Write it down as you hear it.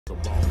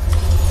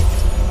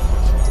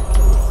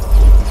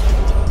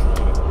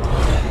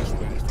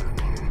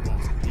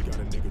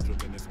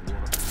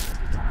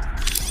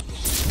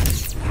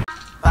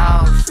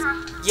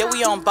Yeah,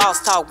 we on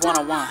Boss Talk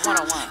 101.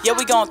 Yeah,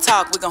 we gon'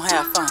 talk, we gon'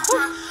 have fun.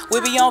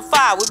 We be on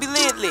fire, we be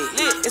lit.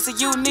 It's a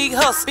unique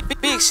hustle,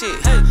 big shit.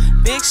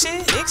 Big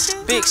shit, big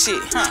shit, big shit.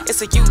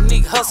 It's a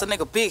unique hustle,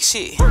 nigga, big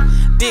shit.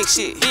 Big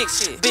shit, big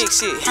shit, big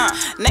shit.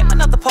 Name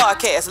another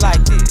podcast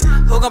like this.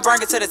 Who gon'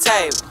 bring it to the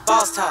table?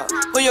 Boss Talk.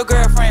 Who your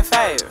girlfriend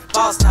favorite?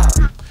 Boss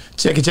Talk.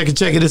 Check it.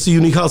 It's a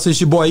unique hustle.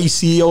 It's your boy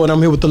ECO, and I'm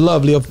here with the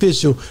lovely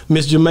official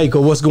Miss Jamaica.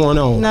 What's going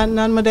on?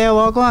 Nothing, my dad.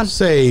 Walk on.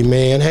 Say,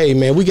 man, hey,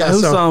 man, we got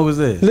Whose some. song was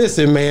that?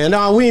 Listen, man,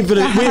 no, we ain't for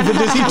this. He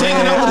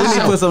taking over the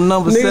show. Put some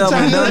number 7. They ain't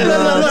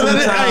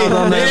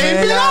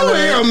been over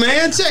here,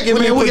 man. Check it,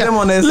 man. We got them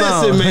on that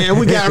song. Listen, man,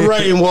 we got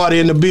Rainwater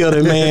in the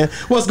building, man.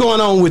 What's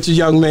going on with you,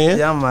 young man?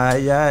 Yeah, I'm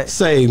alright. Yeah.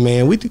 Say,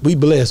 man, we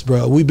blessed,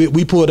 bro.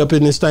 We pulled up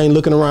in this thing,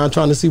 looking around,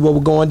 trying to see what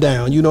was going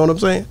down. You know what I'm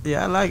saying?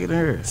 Yeah, I like it in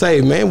here. Say,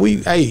 man,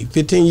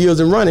 15 years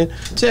in running.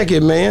 Check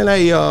it, man.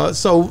 Hey,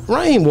 so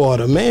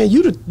Rainwater, man,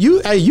 you the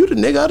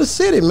nigga of the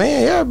city,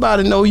 man.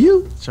 Everybody know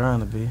you.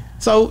 Trying to be.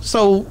 So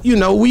you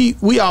know,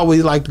 we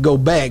always like to go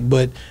back,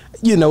 but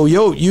you know,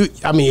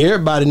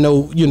 everybody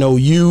know, you know,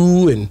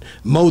 you and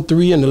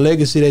Mo3 and the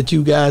legacy that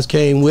you guys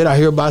came with. I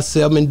hear about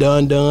 7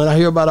 Done. I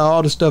hear about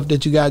all the stuff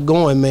that you got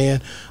going,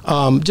 man.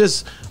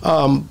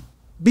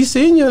 Be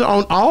seeing you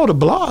on all the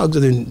blogs,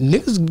 and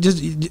niggas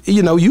just,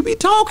 you know, you be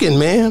talking,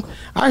 man.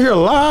 I hear a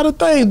lot of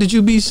things that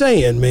you be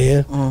saying,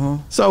 man.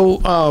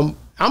 So I'm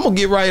gonna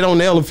get right on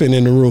the elephant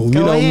in the room.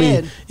 You know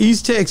me,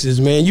 East Texas,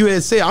 man. You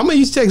had said I'm an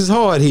East Texas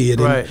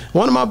hardhead. Right.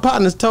 One of my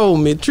partners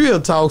told me,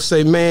 Trill Talk,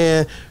 say,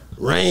 man,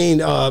 Rain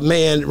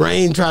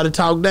tried to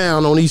talk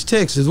down on East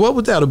Texas. What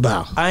was that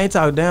about? I ain't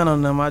talk down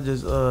on them.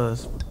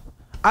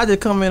 I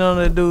just come in on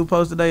that dude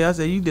post today. I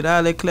said, you did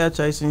all that clout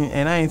chasing,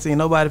 and I ain't seen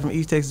nobody from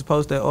East Texas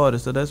post that order.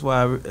 So that's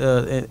why,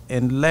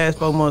 in the last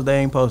 4 months, they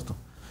ain't posted.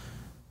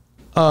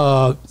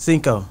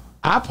 Cico.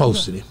 I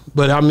posted it,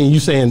 but I mean,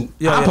 you saying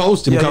I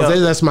posted him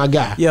because that's my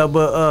guy. Yeah,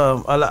 but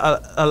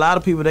a lot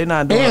of people, they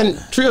not doing.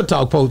 And Trill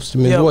Talk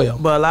posted him as well.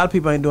 But a lot of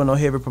people ain't doing no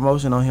heavy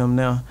promotion on him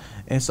now.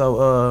 And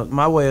so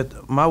my way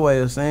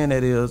of saying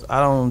that is,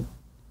 I don't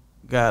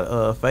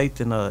got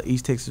faith in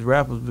East Texas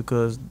rappers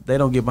because they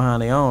don't get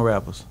behind their own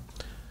rappers.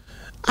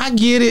 I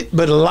get it,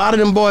 but a lot of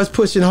them boys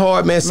pushing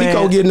hard, man.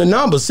 Cico getting the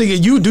numbers. Do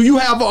you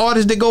have an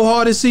artist that go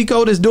hard as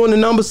Cico that's doing the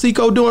numbers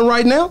Cico doing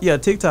right now? Yeah,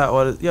 TikTok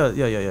artist. Yeah.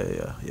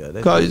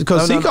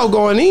 Because Cico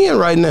going in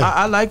right now.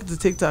 I like the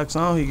TikTok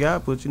song he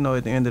got, but you know,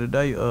 at the end of the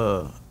day,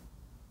 all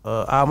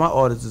my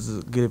artists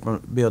is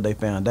build their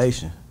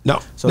foundation. No,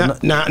 so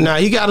now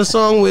he got a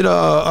song with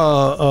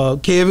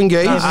Kevin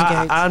Gates.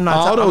 I'm not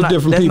all those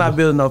different people. That's not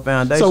building no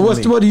foundation.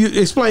 So what do you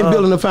explain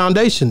building a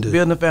foundation to?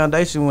 Building a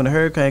foundation, when a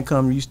hurricane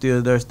comes, you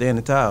still there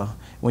standing tall.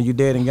 When you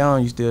dead and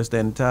gone, you still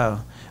standing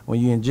tall. When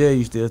you in jail,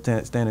 you still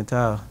standing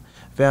tall.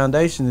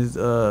 Foundation is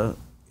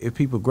if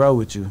people grow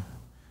with you.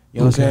 You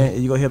know what I'm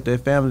saying? You gonna help their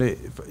family.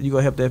 You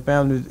gonna help their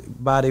family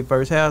buy their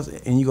first house,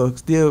 and you gonna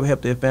still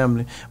help their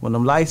family when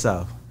them lights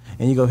off.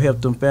 And you gonna help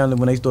them family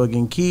when they start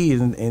getting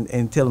kids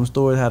and tell them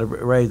stories how to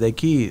raise their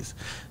kids.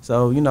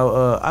 So, you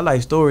know, I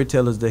like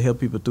storytellers that help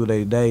people through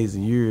their days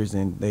and years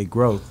and their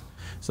growth.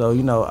 So,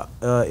 you know,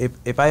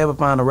 if I ever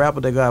find a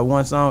rapper that got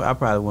one song, I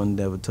probably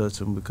wouldn't ever touch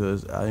them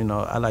because, you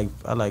know, I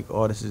like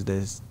artists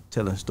that's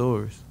telling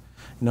stories.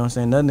 You know what I'm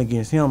saying? Nothing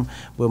against him,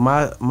 but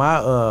my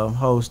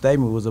whole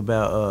statement was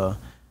about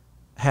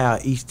how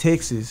East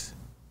Texas,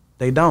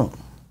 they don't.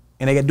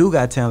 And they do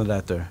got talent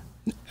out there.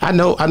 I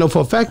know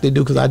for a fact they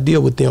do because I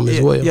deal with them as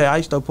well. Yeah, I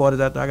used to throw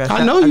parties out there.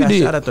 I know you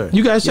did. Shot out there.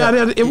 You got shot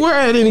at it. Where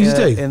at in East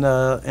Texas? In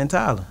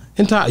Tyler.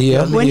 In Tyler,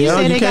 yeah. When you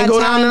say they can't got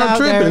go down talent there out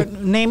tripping.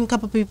 there, name a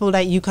couple people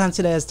that you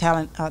consider as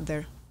talent out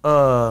there. They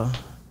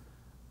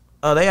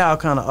all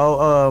kind of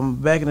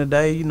old. Back in the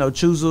day, you know,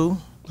 Chuzu.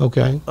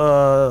 Okay.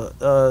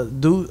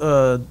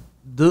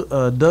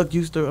 Duke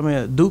used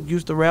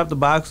to rap the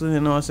boxer. You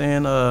know what I'm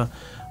saying?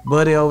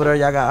 Buddy over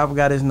there, I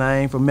forgot his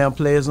name, from Mount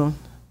Pleasant.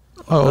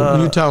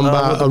 Oh, you talking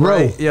about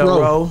Roe? Yeah,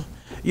 Roe.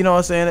 You know what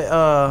I'm saying?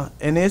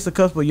 And there's a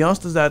couple of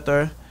youngsters out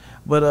there,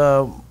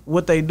 but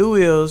what they do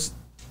is,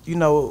 you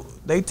know,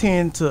 they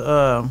tend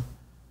to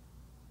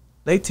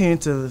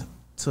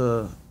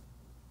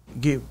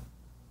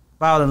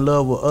fall in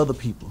love with other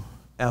people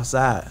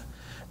outside.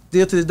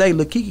 Still to this day,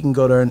 Lil Keke can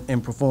go there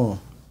and perform.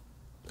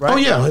 Right? Oh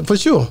yeah, for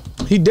sure.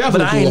 He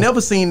definitely. But I ain't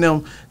never seen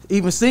them.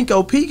 Even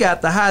Cico P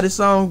got the hottest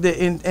song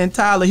in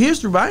Tyler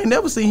history, but I ain't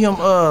never seen him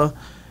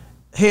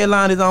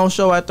headline his own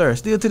show out there.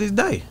 Still to this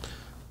day.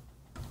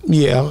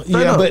 Yeah,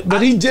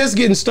 but he just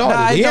getting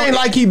started. He ain't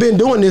like he been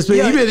doing this, but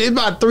he been it's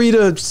about 3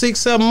 to 6,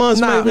 7 months.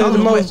 Maybe the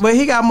most. But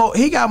he got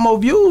more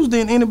views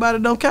than anybody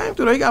that done came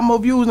through there. He got more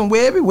views than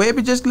Webby.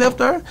 Webby just left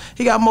her.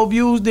 He got more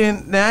views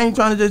than. Now I ain't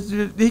trying to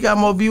just. He got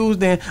more views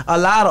than a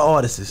lot of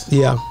artists.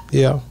 Yeah.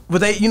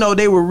 But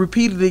they will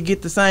repeatedly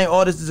get the same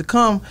artists to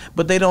come,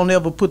 but they don't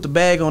ever put the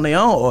bag on their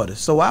own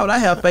artists. So why would I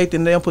have faith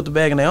in them put the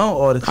bag on their own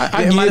artists?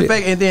 I get it.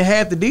 And then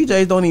half the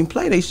DJs don't even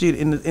play their shit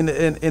in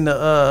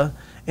the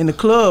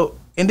club.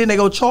 and then they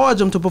go charge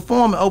them to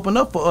perform and open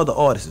up for other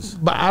artists.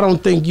 But I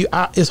don't think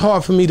it's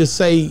hard for me to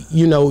say,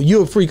 you know,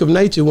 you're a freak of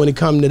nature when it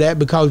comes to that,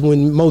 because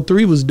when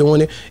Mo3 was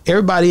doing it,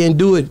 everybody didn't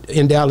do it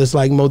in Dallas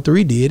like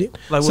Mo3 did it.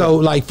 Like so,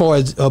 what? like, far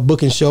as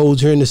booking shows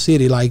here in the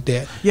city like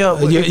that. Yeah,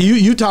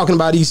 you talking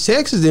about East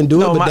Texas didn't do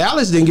No, it, but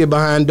Dallas didn't get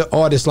behind the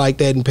artists like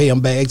that and pay them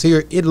bags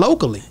here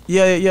locally.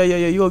 Yeah.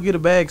 You gonna get a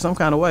bag some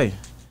kind of way.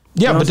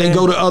 Yeah, You know but they what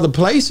I'm go to other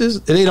places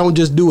and they don't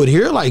just do it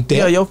here like that.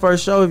 Yeah, your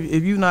first show,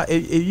 if you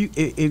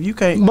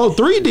can't.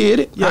 Mo3 did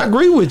it. Yeah. I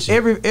agree with you.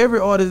 Every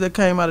artist that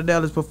came out of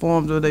Dallas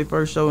performed their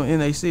first show in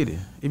a city.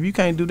 If you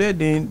can't do that,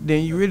 then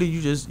you ain't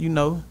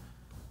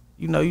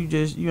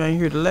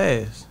here to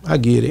last. I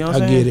get it. You know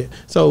what I I'm get saying? it.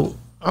 So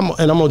I'm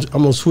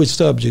gonna switch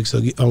subjects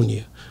on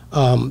you.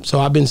 So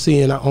I've been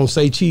seeing on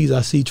Say Cheese,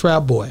 I see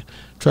TrapBoy.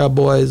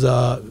 TrapBoy is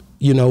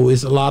you know,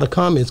 it's a lot of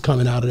comments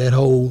coming out of that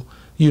whole,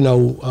 you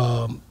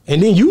know, and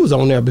then you was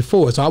on there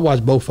before, so I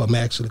watched both of them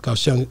actually, because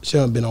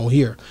Sean been on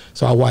here,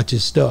 so I watch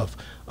his stuff.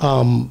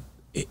 Could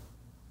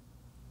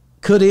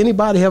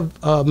anybody have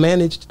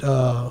managed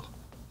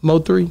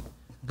Mo3?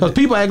 Because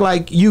people act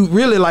like you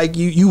really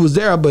you was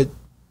there, but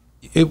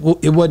it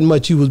wasn't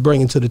much you was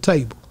bringing to the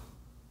table.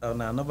 Oh,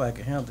 nah, nobody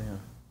can handle him.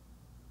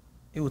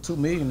 It was 2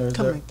 millionaires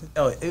Come there. like that.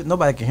 Oh,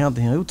 nobody can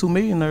handle him. It was 2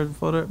 millionaires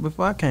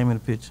before I came in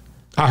the picture.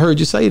 I heard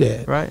you say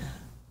that. Right.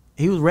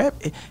 He was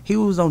rapping. He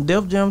was on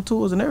Def Jam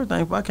tours and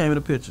everything before I came in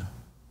the picture.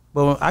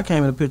 But when I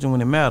came in the picture when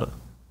it mattered.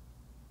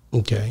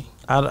 Okay.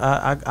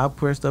 I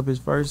pressed up his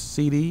first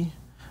CD.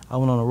 I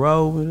went on a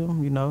road with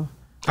him, you know.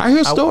 I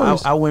hear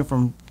stories. I went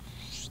from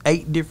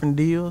 8 different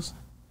deals.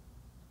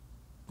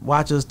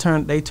 Watch us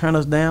turn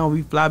us down.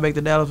 We fly back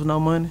to Dallas with no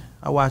money.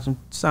 I watched him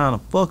sign a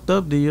fucked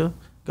up deal,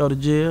 go to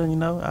jail, you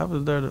know. I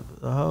was there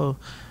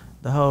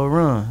the whole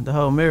run, the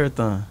whole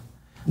marathon.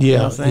 Yeah, you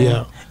know what I'm saying?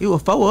 yeah. It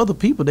was 4 other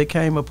people that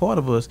came a part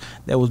of us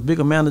that was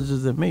bigger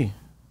managers than me.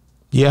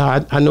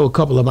 Yeah, I know a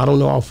couple of them. I don't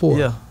know all 4.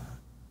 Yeah.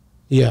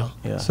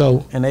 Yeah.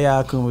 So and they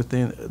all couldn't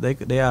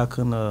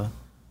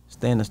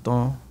stand the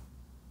storm.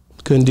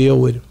 couldn't deal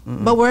with it.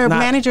 But where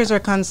managers are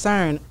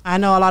concerned, I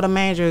know a lot of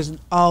managers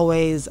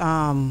always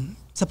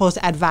supposed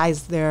to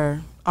advise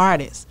their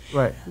artists.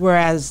 Right.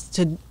 Whereas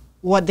to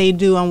what they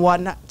do and what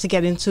not to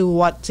get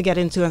into,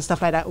 and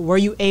stuff like that. Were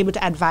you able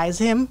to advise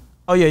him?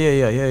 Oh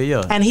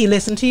yeah. And he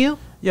listened to you?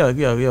 Yeah.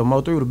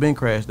 Mo3 would have been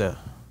crashed out.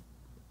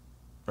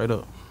 Right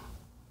up.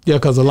 Yeah,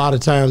 because a lot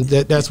of times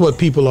that's what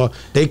people are.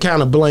 They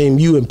kind of blame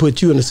you and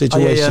put you in a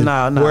situation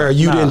where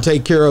you didn't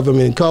take care of him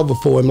and cover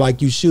for him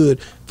like you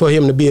should for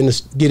him to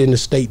get in the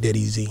state that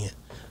he's in.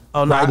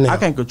 Oh no, right now. I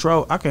can't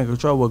control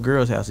what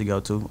girls' house he go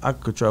to. I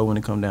can control when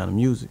it come down to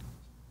music.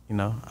 You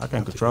know, I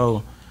can't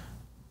control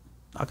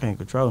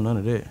none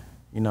of that.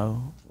 You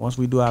know, once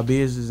we do our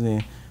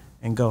business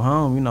and go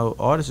home, you know,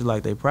 artists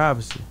like their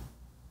privacy.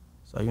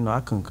 So, you know,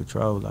 I couldn't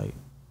control like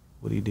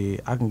what he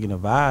did. I can get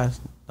advised,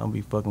 don't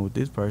be fucking with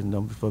this person,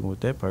 don't be fucking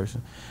with that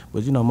person.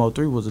 But you know,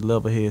 Mo3 was a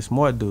level-head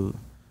smart dude.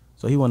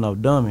 So he wasn't no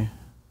dummy.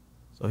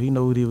 So he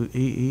knew what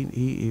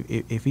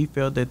he if he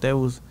felt that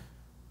was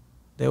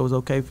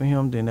okay for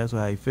him, then that's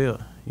how he felt.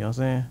 You know what I'm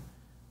saying?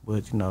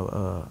 But you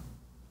know,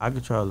 I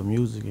control the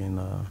music and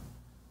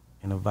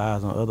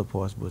advise on other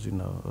parts, but you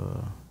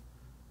know,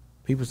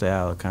 people say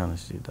all kind of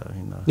shit though,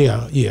 you know.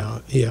 Yeah. You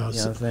know what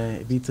I'm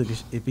saying?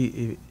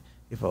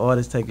 If an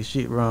artist take a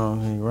shit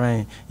wrong and it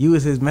rain, you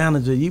as his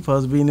manager, you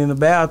supposed to be in the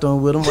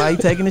bathroom with him while he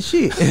taking the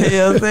shit. You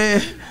know what I'm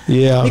saying?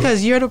 Yeah.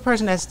 Because you're the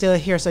person that's still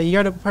here, so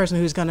you're the person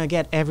who's gonna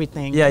get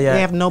everything. Yeah. They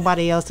have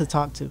nobody else to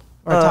talk to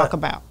or talk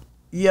about.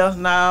 Yeah,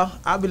 nah,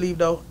 I believe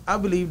though, when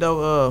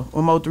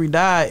Mo3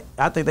 died,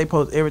 I think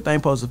everything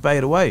supposed to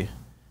fade away.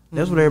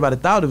 That's what everybody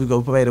thought it was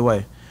gonna fade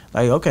away.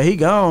 Like, okay, he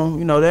gone.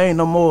 You know, there ain't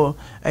no more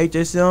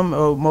HSM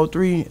or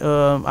Mo3.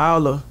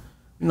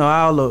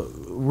 All the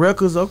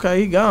records. Okay,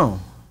 he gone.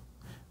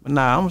 But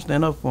nah, I'm gonna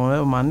stand up for him. That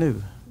was my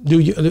nigga.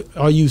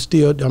 Are you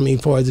still? I mean,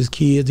 as far as his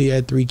kids, he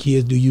had 3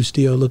 kids. Do you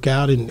still look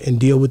out and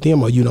deal with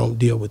them, or you don't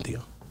deal with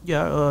them?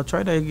 Yeah,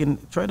 Trey Day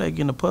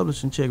getting a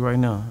publishing check right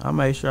now. I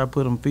made sure I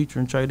put him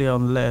featuring Trey Day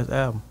on the last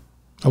album.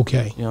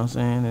 Okay. You know what I'm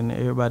saying? And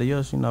everybody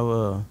else, you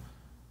know,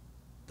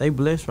 they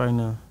blessed right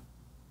now.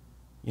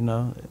 You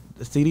know,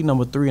 the CD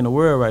number 3 in the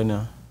world right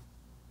now.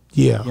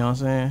 Yeah. You know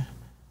what I'm saying?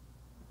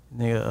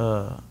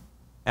 Nigga,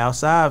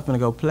 Outside finna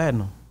go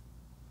platinum.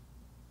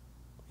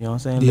 You know what I'm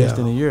saying? Yeah. Less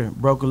than a year.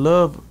 Broken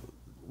Love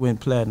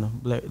went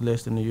platinum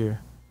less than a year.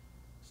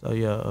 So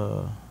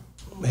yeah,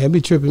 Man, it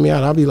be tripping me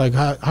out. I'll be like,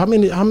 how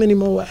many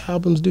more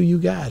albums do you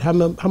got? How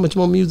much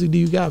more music do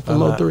you got from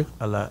Mo3?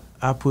 A lot.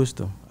 I pushed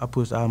them. I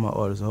pushed all my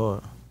artists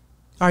hard.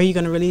 Are you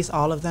gonna release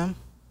all of them?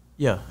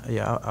 Yeah.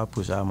 I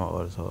push all my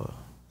artists hard.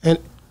 And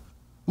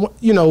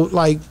you know,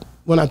 like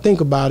when I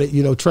think about it,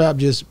 you know, Trap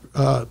just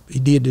he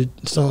did the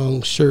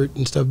song Shirt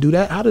and stuff.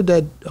 How did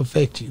that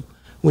affect you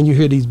when you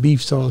hear these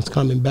beef songs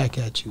coming back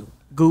at you?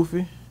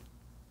 Goofy.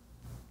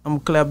 I'm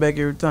gonna clap back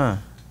every time.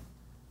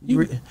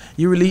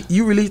 You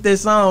release that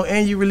song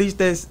and you release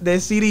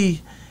that CD,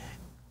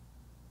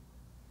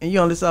 and you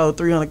only sold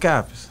 300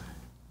 copies.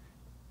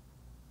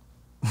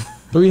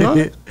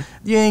 300.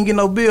 You ain't get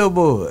no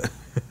billboard.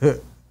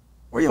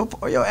 Where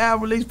your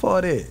album release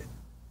party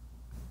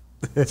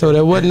at? So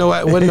there wasn't no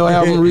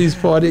album release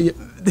party.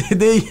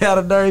 Then you had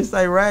a dirty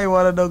say,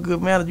 Rainwater no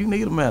good manager. You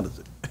need a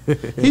manager.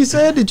 He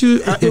said that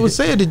it was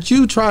said that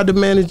you tried to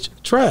manage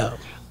Trap.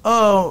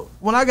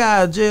 When I got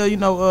out of jail,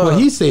 Well,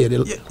 he said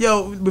it.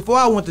 Yo, before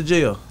I went to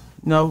jail,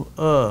 I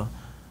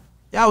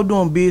was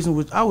doing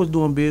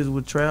business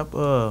with Trap.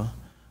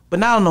 But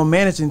now I don't know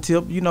managing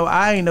tip.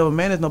 I ain't never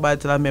managed nobody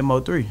till I met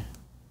Mo3.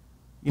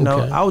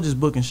 Okay. I was just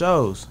booking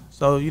shows.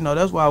 So,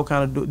 that's why I was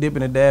kind of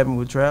dipping and dabbing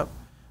with Trap.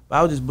 But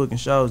I was just booking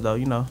shows though,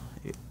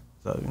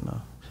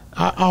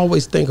 I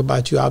always think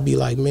about you. I'll be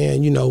like,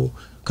 man,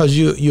 because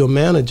you're a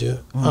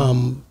manager.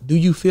 Do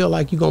you feel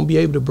like you're gonna be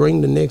able to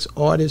bring the next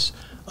artist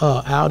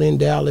out in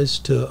Dallas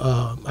to?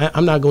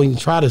 I'm not going to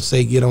try to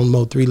say get on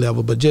Mo3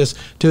 level, but just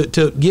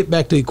to get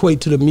back to equate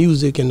to the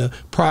music and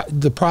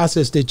the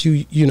process that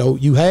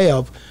you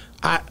have.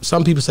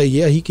 Some people say,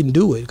 yeah, he can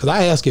do it, because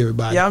I ask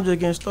everybody. Yeah, I'm just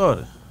getting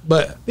started.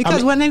 But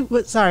because when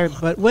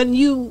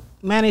you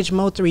manage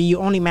Mo3, you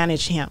only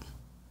manage him,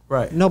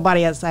 right?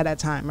 Nobody else at that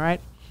time, right?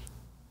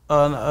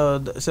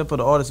 Except for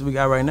the artists we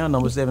got right now,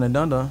 number 7 and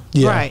Dun.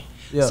 Yeah. Right.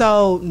 Yeah.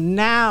 So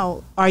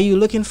now, are you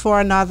looking for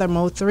another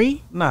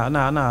Mo3?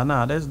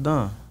 Nah, that's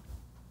done.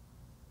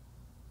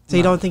 So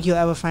you don't think you'll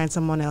ever find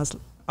someone else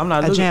I'm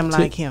not a jam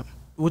like him?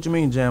 What you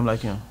mean jam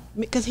like him?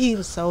 Because he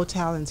was so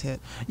talented.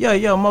 Yeah,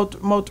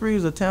 Mo3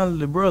 is a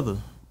talented brother,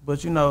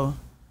 but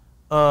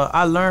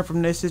I learned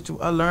from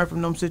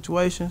them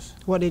situations.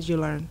 What did you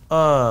learn?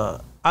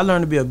 I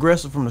learned to be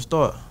aggressive from the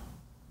start.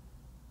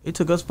 It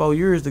took us 4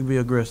 years to be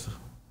aggressive.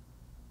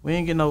 We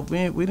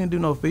didn't do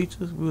no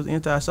features. We was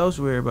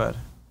anti-social with everybody.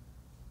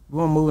 We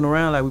weren't moving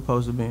around like we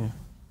supposed to be.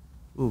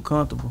 We were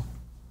comfortable.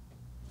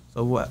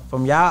 So what?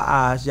 From y'all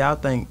eyes, y'all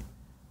think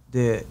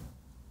that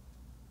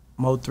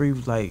Mo3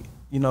 was like,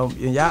 in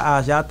y'all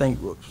eyes, y'all think.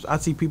 I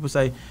see people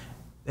say,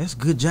 "That's a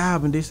good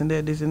job," and this and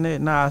that.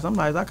 Nah,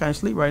 sometimes I can't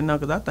sleep right now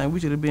because I think we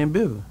should have been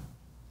bigger.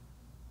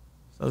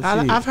 So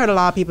I've heard a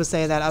lot of people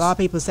say that. A lot of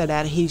people said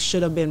that he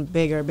should have been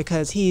bigger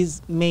because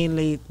he's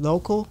mainly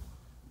local.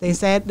 They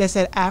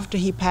said after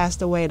he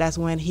passed away, that's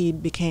when he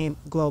became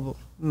global.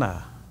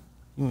 Nah,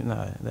 they ain't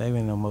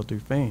no Mo3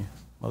 fans.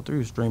 Mo3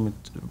 was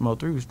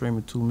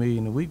streaming 2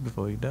 million a week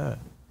before he died.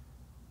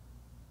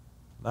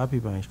 A lot of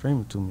people ain't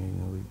streaming 2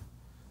 million a week.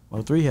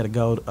 Mo3 had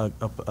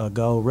a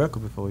gold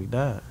record before he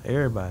died.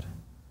 Everybody,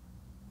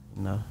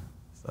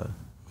 So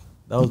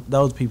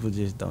those people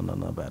just don't know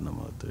nothing about no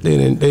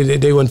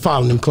Mo3. They wasn't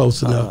following him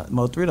close enough.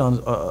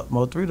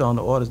 Mo3 on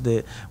the artists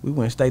that we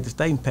went state to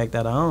state and packed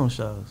out our own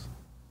shows.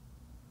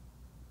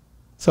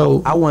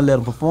 So I wouldn't let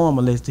him perform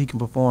unless he can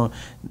perform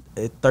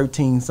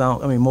 13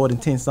 songs. I mean, more than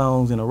 10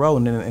 songs in a row,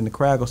 and the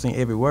crowd go sing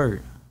every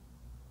word.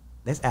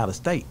 That's out of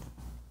state.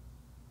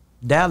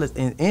 Dallas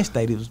and in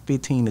state, it was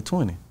 15 to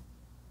 20.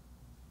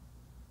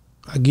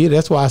 I get it.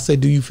 That's why I say,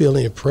 do you feel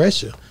any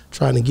pressure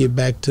trying to get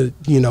back to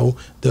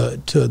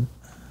to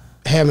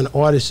having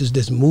artists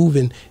that's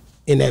moving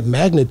in that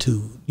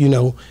magnitude?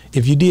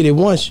 If you did it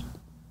once,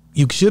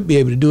 you should be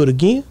able to do it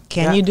again.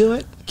 Can you do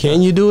it?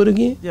 Can you do it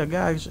again? Yeah,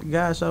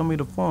 God showed me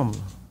the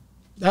formula.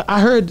 I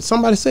heard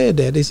somebody said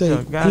that. They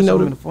said, God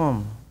showed me the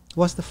formula.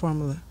 What's the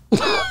formula?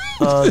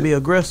 Be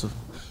aggressive.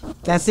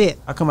 That's it.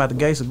 I come out the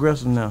gates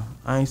aggressive now.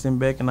 I ain't sitting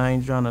back and I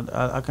ain't trying to.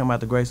 I come out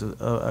the gates.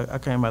 I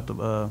came out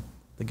the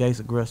gates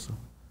aggressive.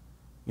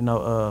 Dun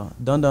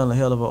a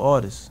hell of an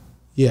artist.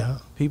 Yeah.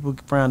 People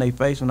frown their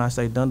face when I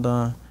say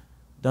Dun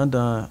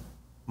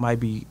might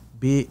be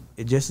big,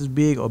 just as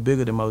big or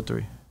bigger than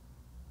Mo3.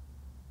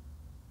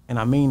 And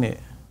I mean that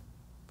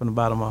from the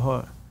bottom of my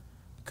heart,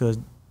 because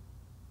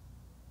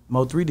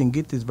Mo3 didn't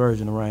get this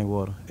version of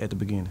Rainwater at the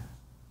beginning.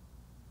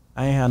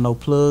 I ain't had no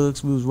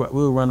plugs. We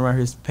were running around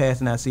here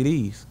passing out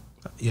CDs.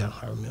 Yeah,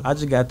 I remember. I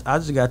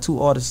just got 2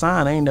 artists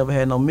signed. I ain't never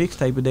had no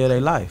mixtape a day of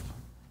their life.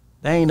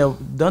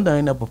 Dun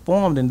ain't never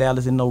performed in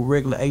Dallas in no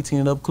regular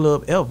 18 and up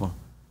club ever.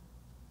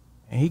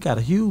 And he got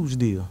a huge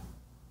deal.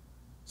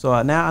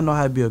 So now I know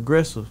how to be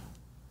aggressive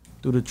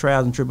through the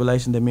trials and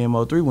tribulations that me and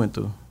Mo3 went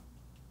through.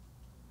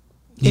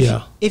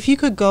 If you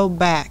could go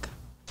back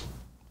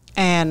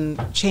and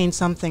change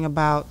something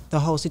about the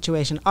whole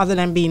situation, other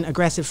than being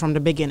aggressive from the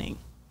beginning,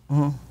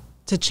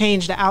 to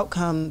change the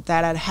outcome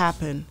that had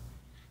happened,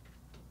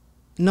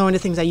 knowing the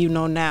things that you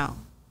know now,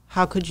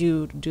 how could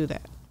you do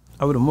that?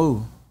 I would have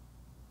moved.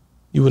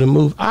 You would have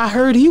moved? I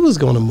heard he was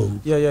going to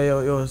move. Yeah.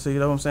 See, you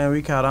know what I'm saying?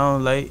 We caught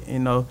on late,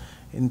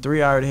 and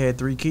 3 I already had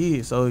 3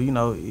 kids, so,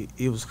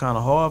 it was kind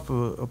of hard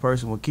for a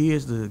person with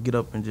kids to get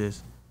up and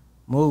just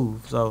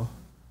move. So,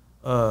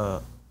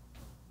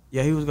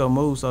 yeah, he was gonna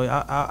move. So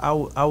I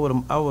would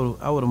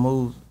have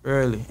moved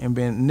early and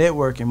been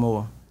networking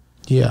more.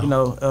 Yeah.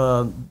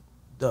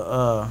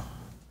 The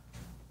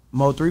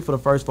Mo3 for the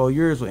first 4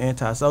 years was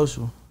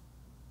antisocial.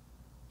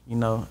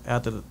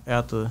 After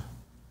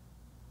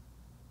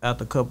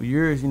a couple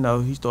years,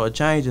 he started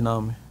changing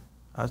on me.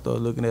 I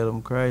started looking at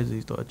him crazy.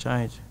 He started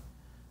changing.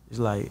 It's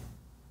like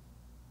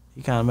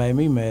he kind of made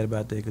me mad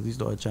about that because he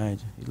started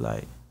changing. He's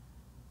like,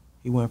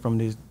 he went from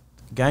this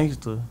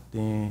gangster,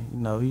 then, you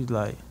know, he's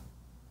like,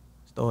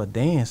 started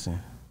dancing.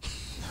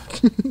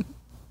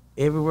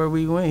 Everywhere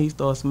we went, he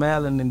started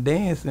smiling and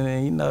dancing,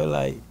 and, you know,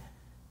 like,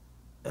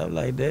 I'm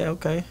like, that,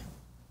 okay.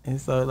 And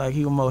so, like,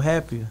 he was more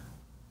happier.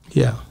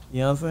 Yeah.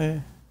 You know what I'm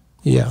saying?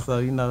 Yeah. So,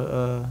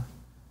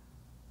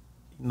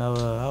 I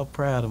was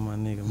proud of my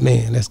nigga.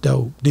 Man, that's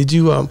dope. Did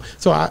you,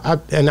 so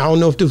and I don't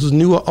know if this was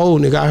new or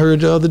old, nigga. I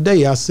heard the other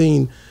day, I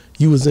seen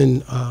you was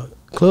in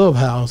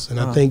Clubhouse, and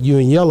I think you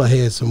and Yella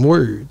had some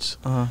words.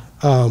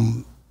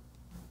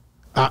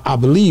 I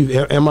believe,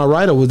 am I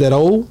right, or was that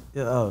old?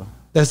 Yeah.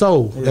 That's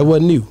old. Yeah. That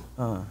wasn't new.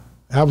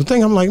 I was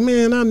thinking, I'm like,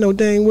 man, I know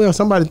dang well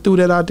somebody threw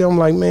that out there. I'm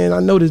like, man, I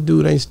know this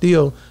dude ain't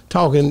still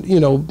talking, you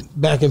know,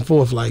 back and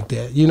forth like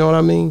that. You know what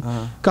I mean?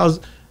 Because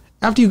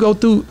after you go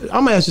through,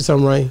 I'm gonna ask you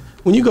something, Rain.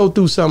 When you go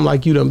through something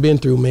like you done been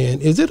through, man,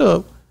 is there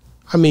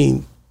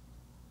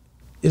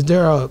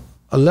a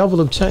level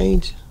of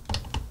change?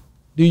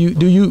 Is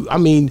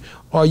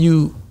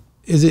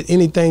it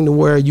anything to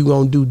where you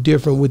gonna do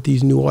different with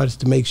these new artists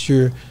to make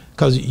sure,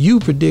 because you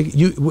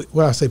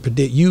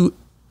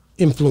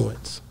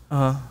influence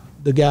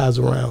the guys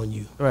around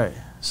you. Right.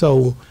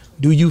 So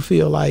do you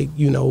feel like,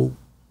 you know,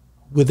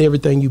 with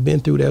everything you've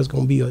been through, there's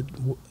gonna be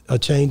a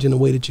change in the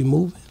way that you're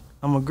moving?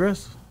 I'm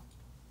aggressive.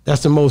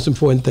 That's the most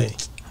important thing.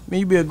 I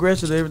mean, you be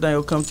aggressive, everything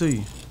will come to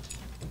you.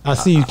 I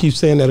see you keep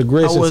saying that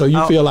aggressive, so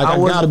you feel like I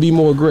gotta be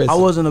more aggressive. I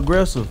wasn't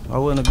aggressive. I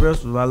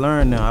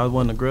learned now. I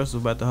wasn't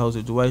aggressive about the whole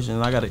situation.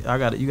 And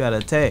you gotta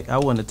attack. I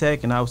wasn't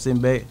attacking. I was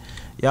sitting back.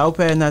 Yeah, I was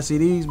passing out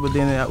CDs, but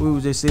then we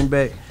was just sitting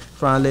back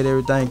trying to let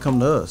everything come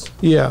to us.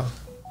 Yeah.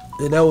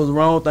 And that was the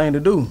wrong thing to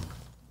do.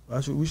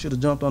 We should have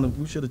jumped on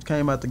we should have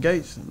came out the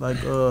gates. Like,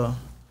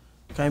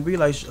 can't be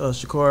like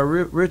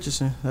Shakari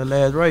Richardson, that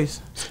last race.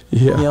 Yeah.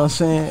 You know what I'm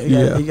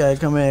saying? He got to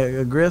come in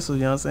aggressive,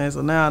 you know what I'm saying?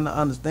 So now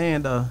I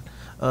understand,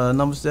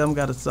 Number 7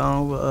 got a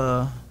song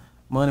with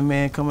Money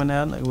Man coming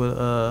out with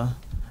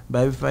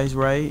Babyface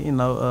Ray. You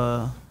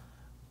know,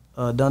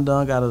 Dun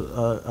Dun got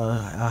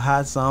a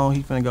hot song.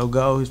 He finna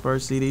go his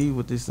first CD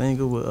with this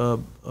single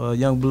with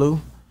Young Blue.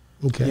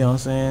 Okay. You know what I'm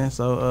saying?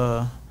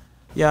 So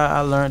yeah, I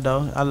learned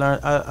though. I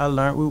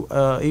learned. We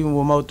even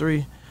with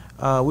Mo3,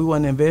 we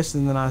wasn't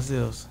investing in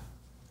ourselves.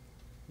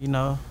 You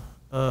know,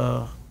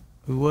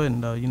 we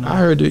wasn't though. You know. I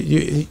heard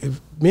that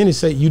many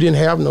say you didn't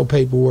have no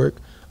paperwork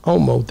on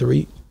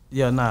Mo3.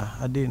 Yeah, nah,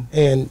 I didn't.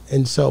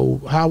 And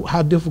so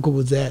how difficult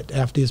was that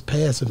after his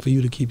passing for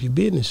you to keep your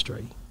business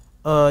straight?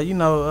 You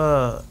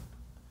know,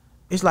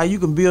 it's like you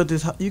can build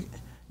this.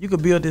 You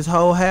could build this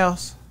whole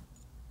house.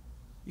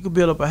 You could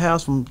build up a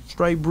house from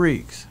straight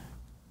bricks,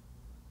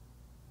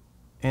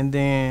 and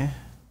then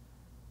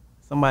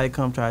somebody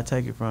come try to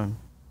take it from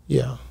you.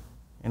 Yeah.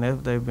 And that's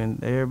what they've been.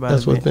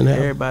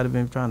 Everybody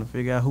been trying to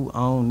figure out who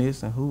owned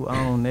this and who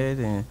owned that,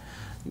 and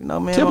you know,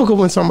 man. Typical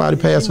when somebody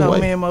passed away.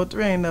 Man,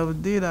 Mo3 ain't never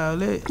did all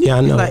that. Yeah,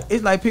 I know.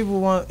 It's like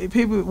people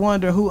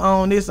wonder who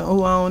owned this and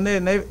who owned that,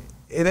 and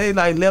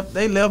they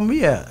left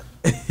me out.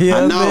 You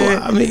know I know.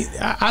 I mean,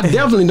 I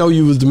definitely know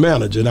you was the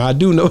manager. And I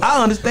do know.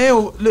 I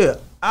understand.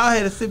 Look, I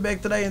had to sit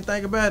back today and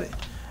think about it.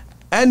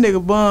 That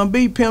nigga Bun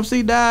B, Pimp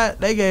C died.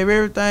 They gave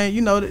everything.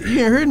 You know,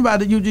 you ain't heard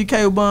about the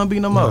UGK with Bun B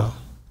no more. No.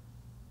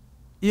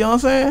 You know what I'm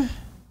saying?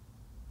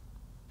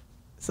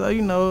 So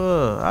you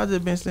know, I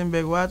just been sitting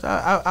back watching.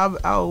 I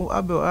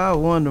was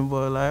wondering,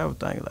 boy, like I was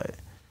thinking, like,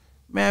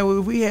 man,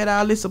 if we had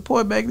all this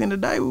support back in the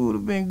day, we would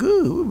have been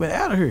good. We would have been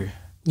out of here.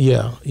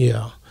 Yeah,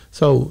 yeah.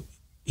 So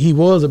he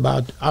was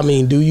about. I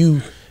mean, do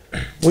you?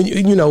 When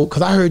you know,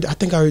 because I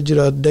think I heard you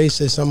the other day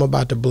say something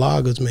about the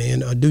bloggers, man.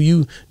 Do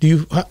you?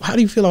 How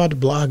do you feel about the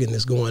blogging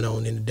that's going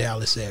on in the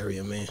Dallas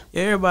area, man?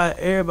 Yeah,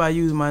 everybody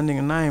use my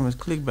nigga name as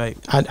clickbait.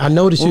 I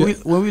noticed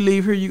when we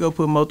leave here, you go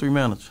put Mo3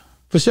 manager.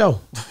 For sure.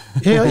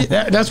 Hell,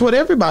 that's what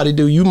everybody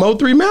do. You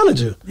Mo3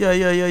 manager.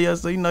 Yeah.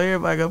 So you know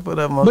everybody got to put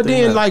up Mo3 But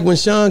then manager. like when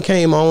Sean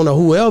came on or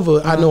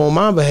whoever, I know on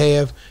my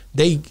behalf,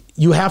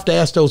 you have to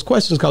ask those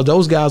questions because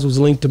those guys was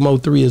linked to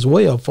Mo3 as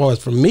well, as far as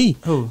from me.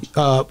 Who?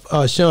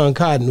 Sean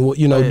Cotton,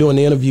 you know, doing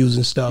the interviews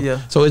and stuff. Yeah.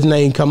 So his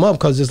name come up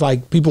because it's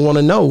like people want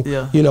to know,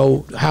 Yeah. you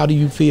know, how do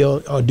you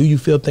feel, or do you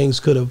feel things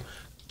could have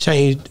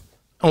changed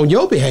on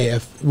your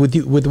behalf with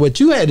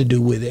what you had to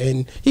do with it?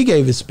 And he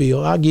gave his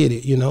spiel. I get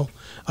it, you know.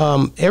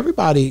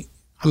 Everybody,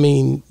 I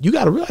mean, you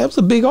got to realize, it's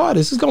a big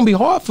artist. It's going to be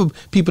hard for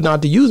people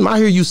not to use him. I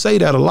hear you say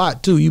that a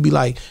lot too. You be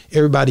like,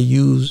 everybody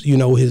use, you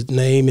know, his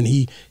name,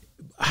 and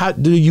how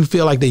do you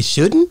feel like they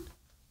shouldn't?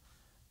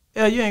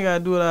 Yeah, you ain't got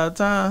to do it all the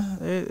time.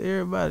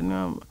 Everybody, you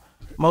know,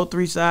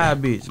 Mo3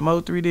 side bitch,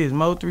 Mo3 this,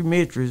 Mo3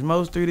 mistress,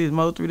 Mo3 this,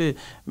 Mo3 this.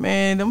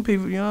 Man, them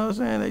people, you know what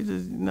I'm saying? They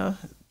just, you know,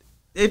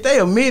 if they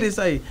admit it,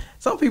 say,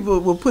 some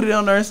people will put it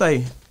on there and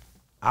say,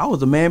 I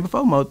was a man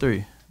before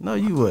Mo3. No,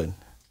 you wouldn't.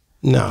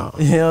 No.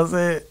 You know what I'm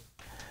saying?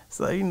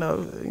 So, you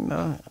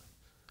know.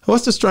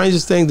 What's the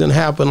strangest thing that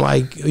happened,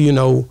 like, you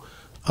know,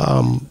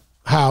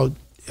 how,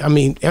 I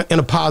mean, in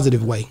a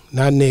positive way,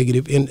 not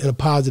negative, in a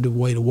positive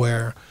way to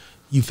where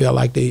you felt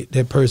like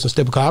that person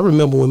stepped. Because I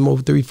remember when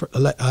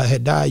Mo3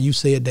 had died, you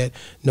said that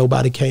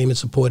nobody came and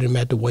supported him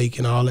at the wake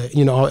and all that.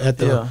 You know, at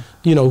the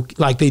you know,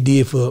 like they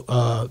did for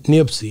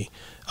Nipsey.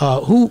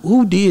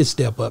 Who did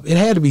step up? It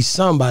had to be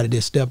somebody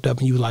that stepped up,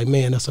 and you were like,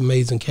 man, that's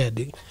amazing, cat.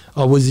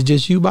 Or was it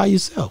just you by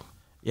yourself?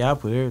 Yeah, I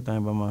put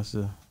everything by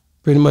myself.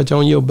 Pretty much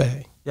on your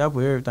back. Yeah, I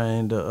put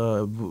everything.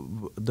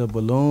 The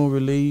balloon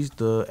release,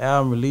 the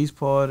album release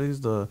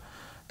parties, the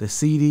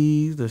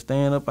CDs, the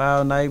staying up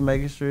all night,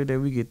 making sure that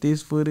we get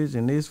this footage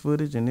and this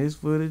footage and this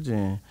footage,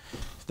 and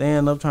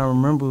staying up trying to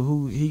remember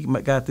who he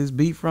got this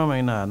beat from.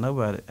 Ain't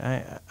nobody.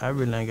 I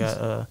really ain't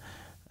got.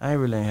 I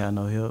really ain't had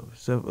no help.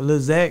 So Lil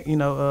Zach, you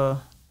know,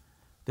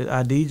 that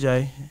I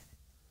DJ.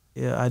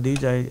 Yeah, I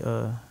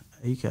DJ.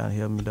 He kind of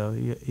helped me though.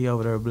 He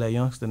over there, a Black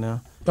Youngster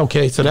now.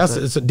 Okay, so that's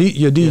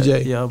your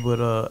DJ. Yeah,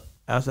 but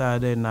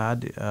outside that, nah, I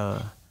did.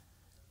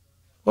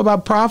 What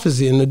about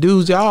Prophecy and the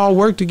dudes? Y'all all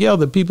worked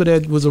together. People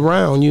that was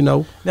around, you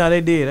know. No,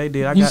 they did.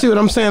 You see what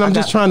I'm saying? I'm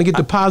just trying to get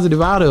the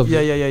positive out of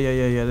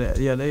it.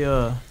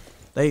 Yeah.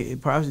 They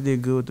Prophecy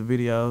did good with the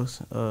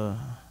videos.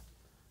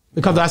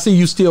 Because I see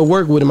you still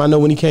work with him. I know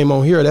when he came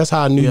on here, that's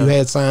how I knew you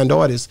had signed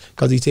artists,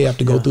 because he said have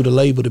to go through the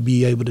label to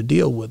be able to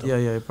deal with them.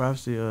 Yeah.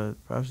 Prophecy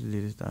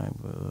did his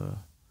thing,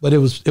 but it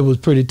was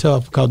pretty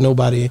tough because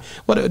nobody.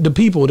 What the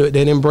people that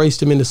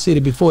embraced him in the city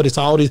before this,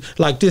 all this,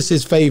 like this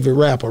his favorite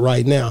rapper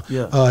right now.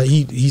 Yeah.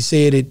 He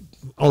said it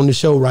on the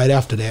show right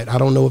after that. I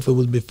don't know if it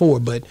was before,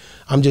 but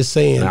I'm just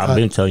saying. I've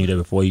been telling you that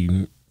before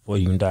you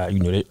even died. You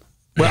know that.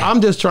 Well,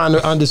 I'm just trying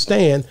to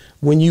understand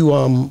when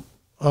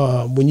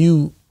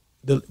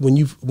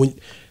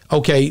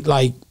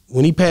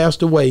when he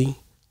passed away,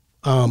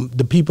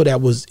 the people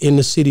that was in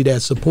the city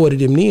that supported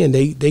him then,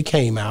 they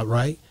came out,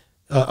 right?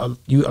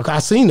 I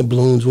seen the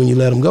balloons when you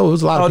let them go. It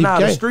was a lot of people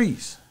came. The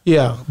streets.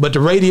 Yeah, but the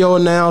radio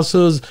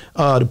announcers,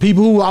 the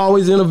people who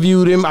always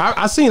interviewed him,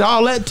 I seen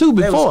all that too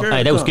before.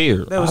 They were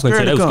scared. They were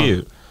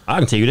scared. I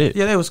can tell you that.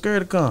 Yeah, they were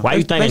scared to come. Why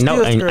you think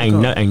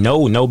ain't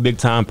no big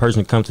time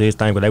person come to his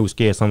thing, but they were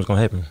scared something's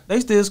gonna happen? They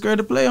still scared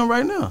to play him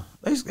right now.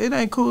 It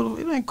ain't cool.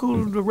 It ain't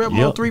cool to rep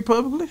Mo3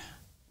 publicly.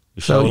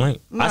 It sure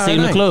ain't. I see it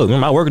in the club.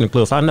 I work in the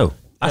club, so I know.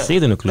 I see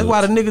it in the club. That's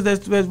why the niggas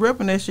that's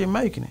repping that shit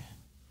making it.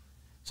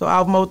 So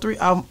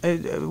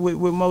Mo3,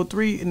 with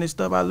Mo3 and the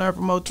stuff I learned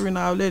from Mo3 and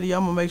all that, I'm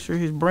gonna make sure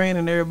his brand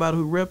and everybody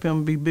who rep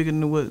him be bigger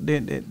than what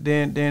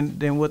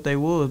they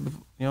was. You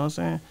know what I'm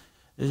saying?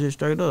 It's just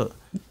straight up.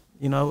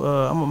 You know,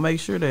 I'm gonna make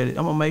sure that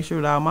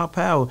all my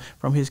power,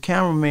 from his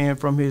cameraman,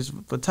 from his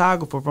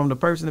photographer, from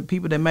the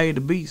people that made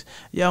the beats.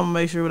 Yeah, I'm gonna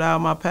make sure with all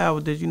my power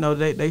that, you know,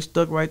 they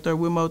stuck right there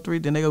with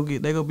Mo3. Then they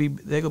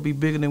gonna be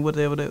bigger than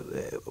whatever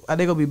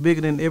they gonna be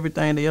bigger than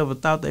everything they ever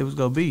thought they was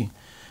gonna be.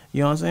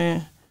 You know what I'm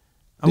saying?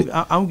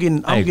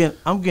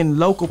 I'm getting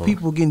local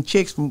people getting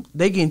checks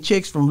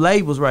from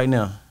labels right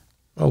now.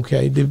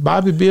 Okay, did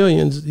Bobby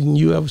Billions and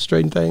you ever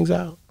straighten things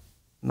out?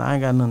 No, I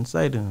ain't got nothing to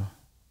say to him.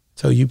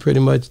 So you pretty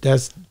much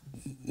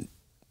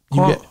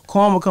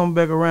Karma coming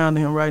back around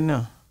to him right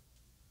now.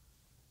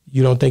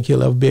 You don't think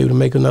he'll ever be able to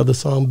make another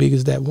song big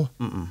as that one?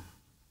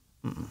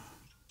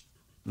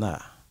 Nah.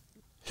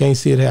 Can't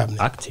see it happening.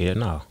 I can tell it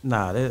now.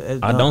 Nah,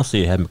 I don't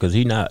see it happening because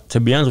he not.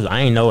 To be honest with you,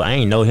 I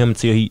ain't know him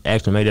until he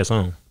actually made that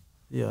song.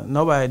 Yeah,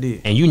 nobody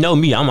did. And you know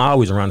me, I'm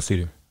always around the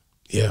city.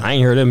 Yeah, I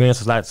ain't heard that man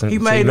since he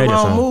made the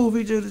wrong move.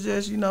 He should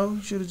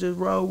have just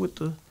rolled with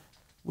the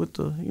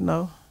you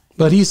know.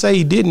 But he say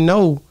he didn't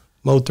know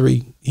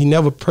Mo3. He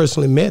never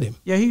personally met him.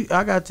 Yeah,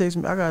 I got text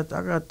me. I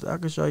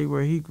can show you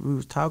where he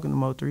was talking to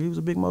Mo3. He was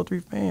a big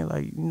Mo3 fan.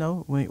 Like, you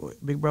know,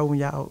 big bro, when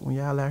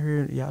y'all out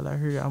here,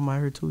 I'm out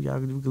here too. We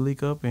can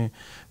link up and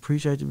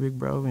appreciate you, big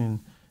bro. And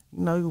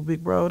you know, he was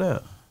big bro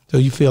there. So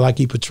you feel like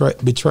he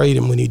betrayed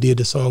him when he did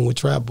the song with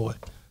TrapBoy?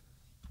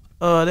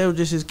 That was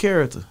just his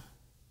character.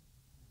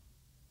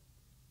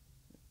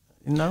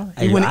 You know,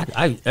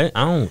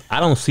 I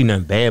don't see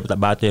nothing bad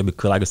about that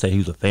because, like I said, he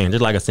was a fan.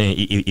 Just like I said,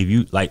 if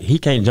you like, he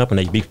can't jump in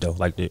that beef though.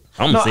 Like that,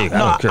 I'm gonna say it. I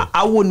don't care.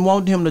 I wouldn't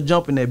want him to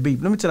jump in that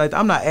beef. Let me tell you,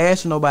 I'm not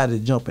asking nobody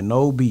to jump in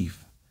no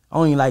beef. I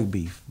don't even like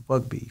beef.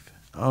 Fuck beef.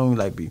 I don't even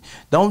like beef.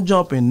 Don't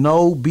jump in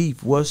no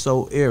beef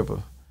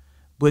whatsoever.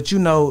 But you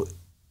know,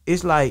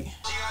 it's like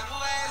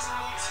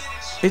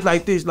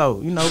this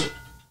though. You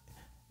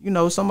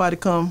know, somebody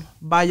come,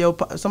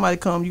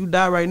 you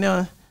die right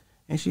now.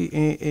 And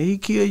he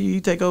kill you,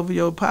 you take over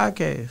your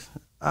podcast.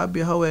 I'd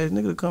be a whole ass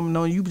nigga to come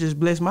on. You just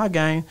bless my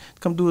game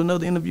to come do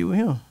another interview with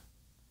him.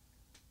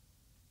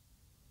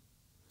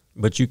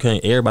 But you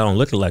can't. Everybody don't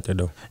look like that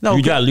though. No,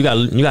 you got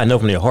to know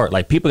from their heart.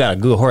 Like, people got a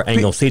good heart,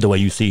 ain't gonna see it the way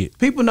you see it.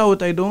 People know what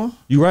they doing.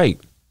 You right.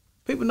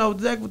 People know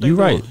exactly what they doing.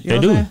 You right. You know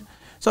they do. Saying?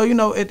 So you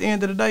know, at the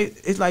end of the day,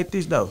 it's like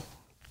this though.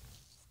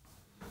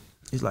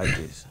 It's like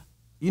this.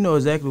 You know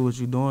exactly what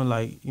you're doing.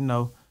 Like, you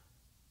know.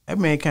 That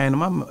man came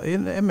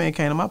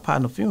to my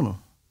partner's funeral.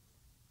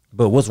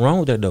 But what's wrong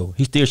with that though?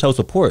 He still showed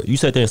support. You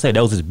sat there and said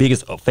that was his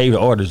biggest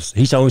favorite artist.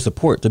 He showing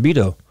support to be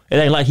though. It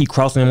ain't like he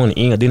crossing him on the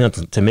end and did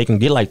nothing to make him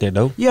get like that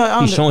though. Yeah,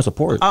 he's showing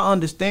support. I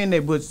understand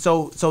that, but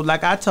so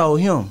like I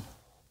told him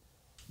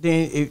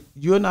then if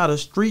you're not a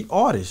street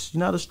artist, you're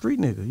not a street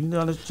nigga. You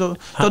know, so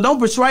don't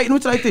persuade me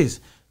like this,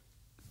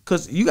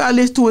 cause you gotta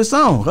listen to his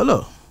song.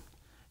 Hello,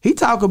 he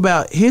talk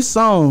about his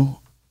song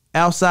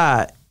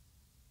outside,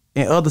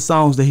 and other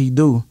songs that he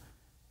do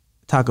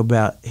talk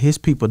about his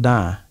people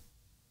dying.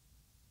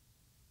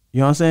 You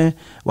know what I'm saying?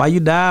 Why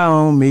you die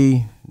on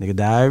me, nigga?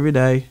 Die every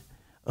day.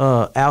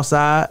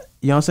 Outside,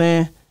 you know what I'm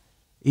saying?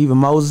 Even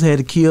Moses had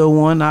to kill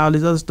one, all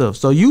this other stuff.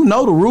 So you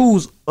know the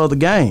rules of the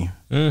game.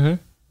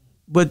 Mm-hmm.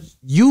 But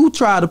you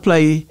try to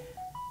play,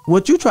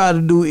 what you try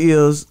to do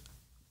is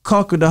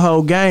conquer the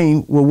whole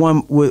game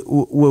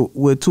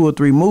with 2 or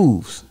 3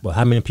 moves. But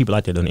how many people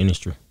like that in the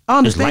industry? I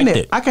understand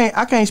that.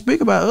 I can't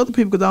speak about other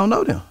people because I don't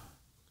know them.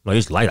 Like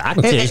it's like I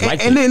can tell it's like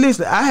that. And then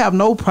listen, I have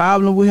no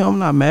problem with him. I'm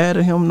not mad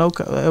at him,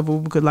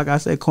 because like I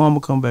said, karma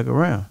come back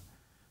around.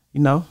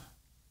 You know,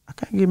 I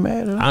can't get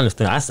mad at him. I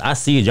understand. I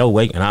see it your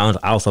way, and I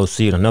also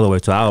see it another way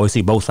too. I always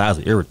see both sides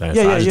of everything.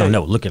 So I just don't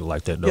never look at it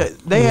like that though. Yeah,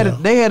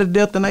 they had a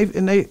death in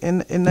they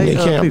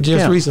camp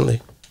just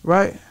recently,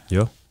 right?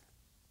 Yeah.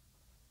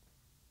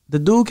 The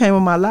dude came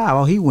on my live.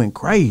 Oh, he went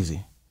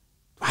crazy.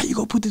 Why you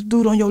gonna put this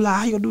dude on your live?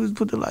 How you gonna do this?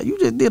 Put the live? You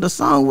just did a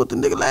song with the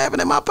nigga laughing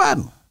at my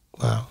partner.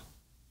 Wow.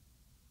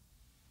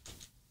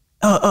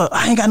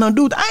 I ain't got nothing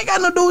to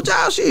do with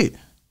y'all shit.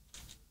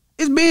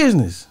 It's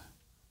business.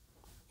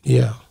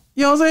 Yeah.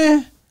 You know what I'm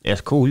saying?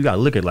 That's cool. You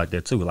gotta look at it like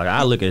that too. Like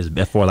I look at it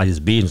as far like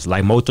his business.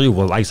 Like Mo3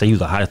 was like say he was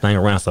the hottest thing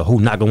around. So who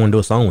not gonna do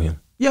a song with him?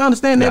 Yeah, I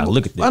understand that.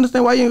 Look at that. I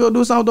understand why you ain't gonna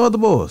do a song with the other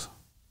boys.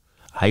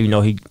 How you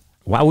know he?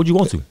 Why would you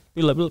want to?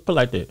 Put it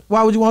like that.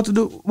 Why would you want to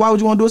do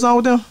a song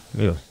with them?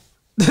 Yeah.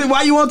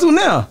 Why you want to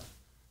now?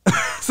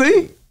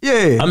 See?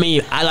 Yeah. I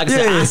mean,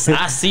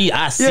 I see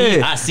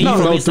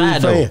from both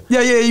sides though.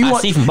 Yeah.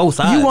 See from both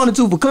sides. You wanted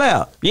to for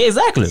clout. Yeah,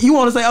 exactly. You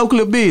want to say Oak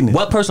Cliff business.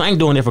 What person ain't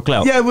doing it for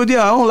clout? Yeah, but I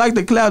don't like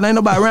the clout. Ain't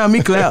nobody around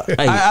me clout.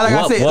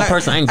 What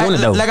person ain't doing it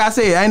though? Like I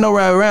said, ain't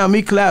nobody around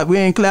me clout. We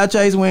ain't clout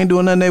chasing. We ain't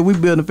doing nothing. We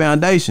building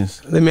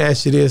foundations. Let me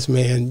ask you this,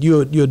 man.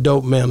 You're a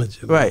dope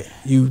manager, man. Right?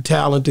 You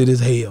talented as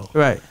hell,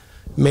 right?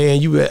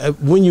 Man,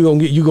 when you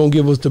gonna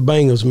give us the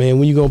bangers, man?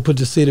 When you gonna put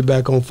the city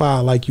back on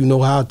fire like you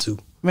know how to?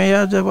 Man,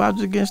 I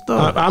just getting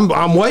started.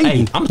 I'm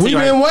waiting. Hey, We've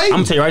been waiting.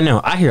 I'm tell you right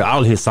now. I hear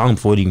all of his songs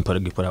before he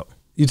can get put out.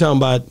 You talking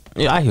about?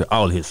 Yeah, I hear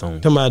all of his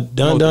songs. Talking about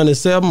Dun and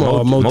 7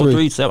 or Mo3?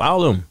 Mo3, 7,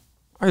 all of them.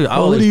 I hear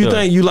all. Who do you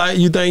think?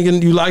 You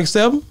thinking you like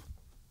 7?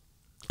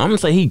 I'm gonna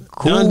say he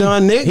cool.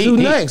 Dun next. Who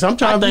next? I'm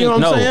trying to think. You know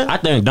what I'm saying? I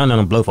think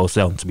Dun blow for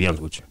 7. To be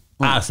honest with you,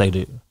 I say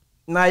that.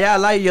 Nah, y'all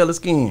like yellow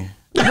skin.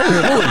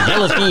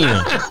 Yellow skin.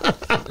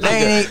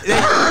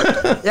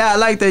 Y'all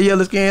like that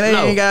yellow skin. They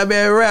ain't got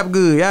bad rap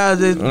good. Y'all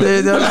just hold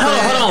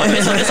on.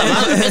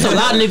 It's a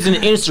lot of niggas in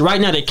the industry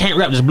right now that can't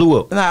rap. Just blew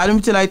up. Nah, let me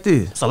tell you like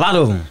this. It's a lot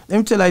of them. Let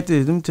me tell you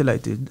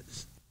like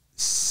this.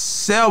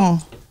 7,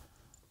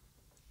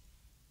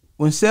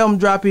 when 7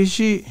 drop his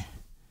shit,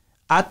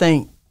 I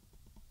think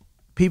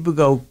people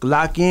go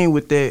lock in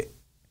with that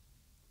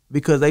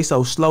because they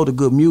so slow to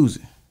good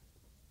music.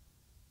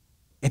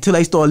 Until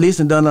they start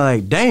listening, they're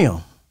like,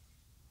 damn.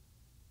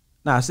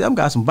 Nah, 7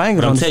 got some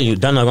bangers. But I'm telling you,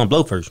 Dun gonna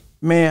blow first.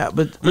 Man,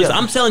 but listen,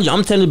 I'm telling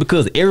you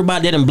because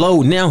everybody that done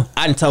blowed now,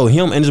 I done told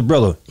him and his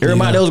brother.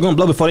 Everybody else was gonna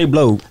blow before they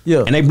blowed.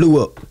 Yeah. And they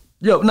blew up.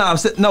 Yo, no,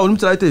 let me tell you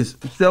like this.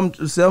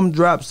 7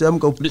 drop, 7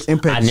 go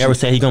impact. I never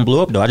said he gonna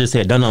blow up though. I just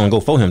said Dun gonna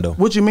go for him though.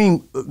 What you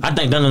mean? I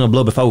think Dun gonna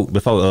blow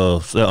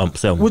before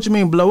 7. What you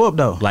mean blow up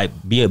though? Like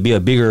be a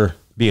bigger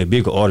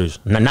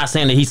artist. Not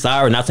saying that he's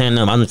sorry, not saying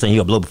that. I'm just saying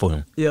he'll blow before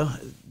him. Yeah.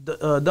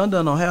 Dun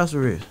on house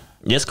arrest.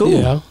 That's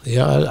cool.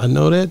 Yeah, I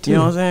know that too. You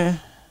know what I'm saying?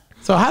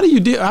 So how do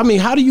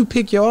you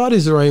pick your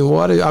artists,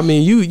 Rainwater? I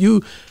mean,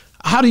 you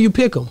how do you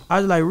pick them? I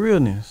just like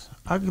realness.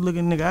 I can look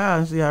at nigga eyes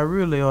and see how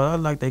real they are. I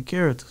like their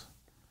characters.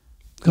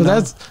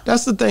 Cause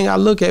that's the thing I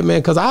look at,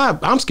 man. Cause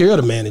I'm scared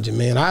of managing,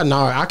 man.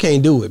 I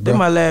can't do it, bro. They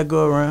my lad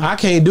go around. I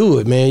can't do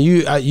it, man.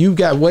 You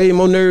got way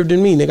more nerve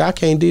than me, nigga. I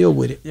can't deal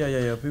with it. Yeah.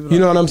 You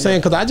know what I'm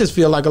saying? Cause I just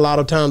feel like a lot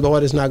of times the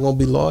artist's not gonna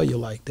be loyal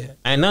like that.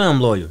 Ain't none of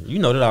them loyal. You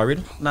know that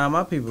already. Nah,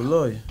 my people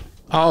loyal.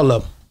 All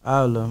of them.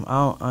 All of them.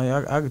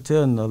 I could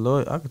tell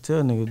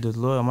niggas just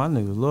loyal. My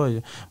niggas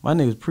loyal. My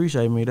niggas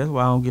appreciate me. That's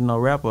why I don't get no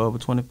rapper over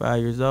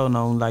 25 years old. And I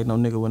don't like no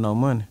nigga with no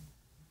money.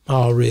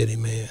 Already,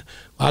 man.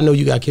 I know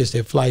you got to catch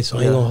that flight, so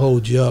I ain't gonna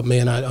hold you up,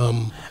 man.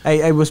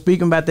 Hey, but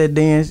speaking about that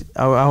dance,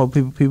 I hope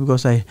people gonna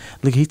say,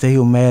 look, he said he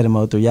was mad at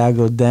Mo3. Y'all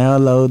go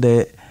download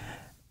that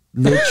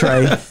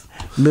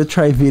Lil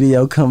Trey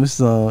video coming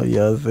soon. You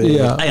know what I'm saying?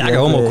 Yeah. Hey, I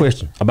got one more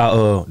question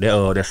about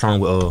that song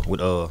with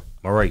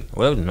Morray.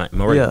 Whatever,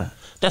 Morray. Yeah.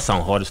 That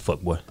song hard as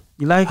fuck, boy.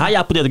 You like how it?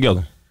 y'all put that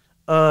together?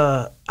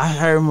 I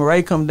heard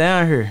Morray come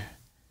down here,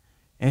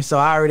 and so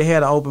I already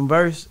had an open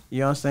verse.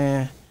 You know what I'm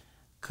saying?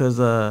 Cause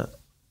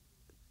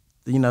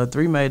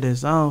 3 made that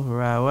song for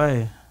Ride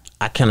Wave.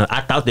 I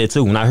thought that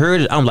too. When I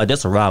heard it, I'm like,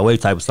 that's a Ride Wave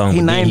type of song.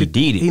 He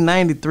did it. He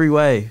named it 3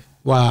 Wave.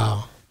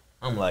 Wow.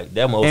 I'm like,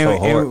 that motherfucker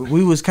hard. And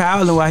we was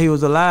calling while he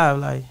was alive,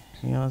 like,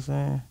 you know what I'm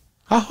saying?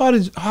 How hard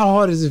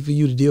is it for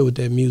you to deal with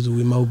that music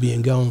with Mo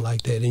being gone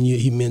like that, and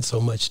he meant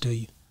so much to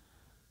you?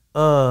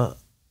 I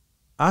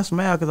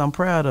smile because I'm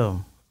proud of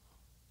him.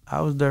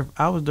 I was there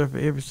for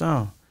every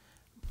song.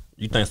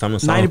 You think some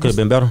of the songs could have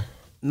been better?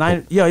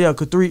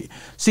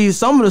 See,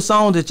 some of the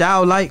songs that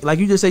y'all like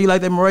you just said you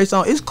like that Morray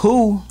song, it's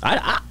cool.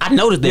 I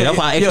noticed that. That's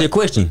why I asked you a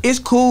question. It's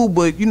cool,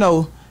 but 3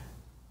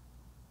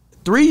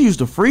 used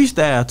to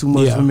freestyle too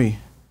much for me.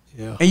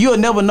 Yeah. And you'll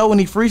never know when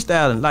he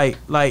freestyling. Like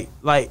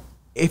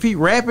if he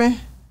rapping,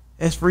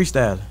 that's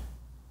freestyling.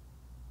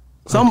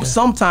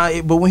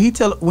 Sometimes, but when he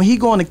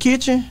go in the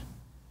kitchen,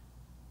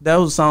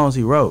 those songs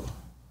he wrote.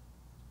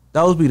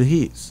 Those be the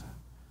hits.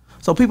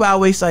 So people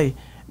always say,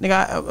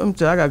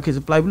 nigga, I got a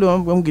kitchen play blue.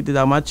 I'm gonna get this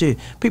out of my chest.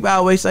 People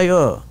always say,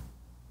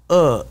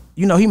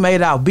 he made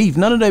it out beef.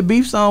 None of that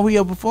beef song we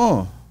ever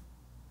performed.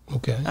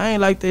 Okay. I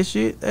ain't like that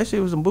shit. That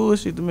shit was some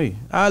bullshit to me.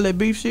 All that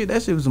beef shit,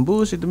 that shit was some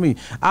bullshit to me.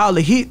 All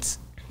the hits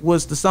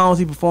was the songs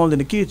he performed in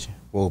the kitchen.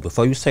 Well,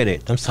 before you say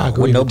that, them songs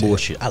with no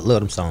bullshit. I love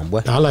them songs,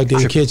 boy. I like that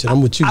in the kitchen.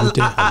 I'm with you with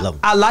that. I love them.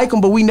 I like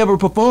them, but we never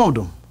performed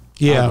them.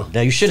 Yeah.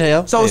 Now you should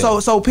have.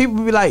 So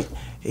people be like,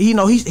 he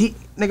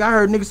nigga, I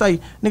heard niggas say,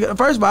 nigga,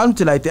 first of all, I'm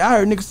tell you like that. I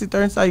heard niggas sit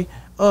there and say,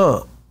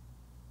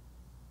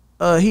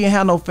 he ain't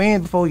had no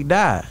fans before he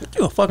died.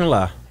 You a fucking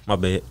lie. My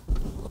bad.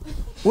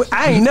 Well,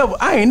 I ain't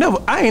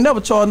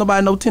never charged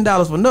nobody no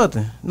 $10 for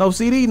nothing. No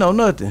CD, no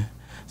nothing.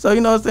 So you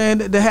know what I'm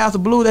saying? The House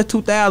of Blue, that's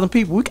 2,000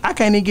 people. I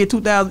can't even get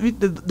 2,000.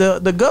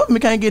 The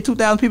government can't get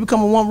 2,000 people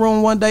come in one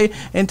room one day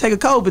and take a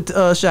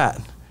COVID shot.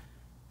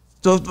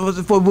 So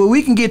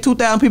we can get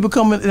 2,000 people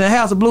coming in the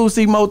House of Blue to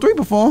see Mo3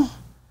 perform.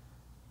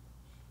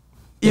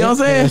 You know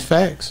what I'm saying? That's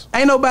facts.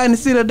 Ain't nobody in the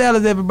city of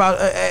Dallas ever about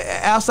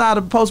outside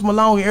of Post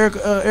Malone and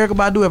Erykah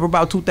Badu ever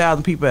about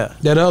 2,000 people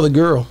out. That other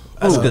girl.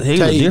 That's because he's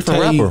a different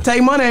rapper.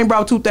 Tay Money ain't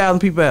brought 2,000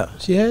 people out.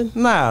 She had?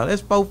 Nah,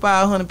 that's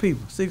 400-500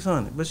 people,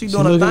 600. But she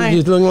doing her thing.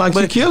 She's looking like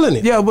she killing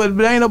it. Yeah, but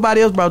ain't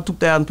nobody else brought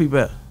 2,000 people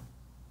out.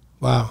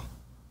 Wow,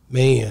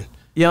 man.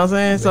 You know what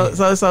I'm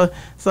saying?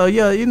 So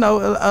yeah, ain't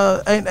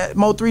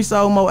Mo3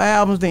 sold more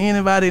albums than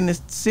anybody in the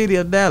city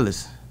of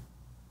Dallas.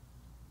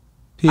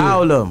 Period.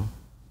 All of them.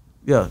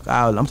 Yeah,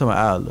 all of them. I'm talking about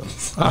all of them.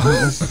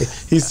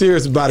 He's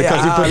serious about it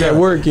because he put that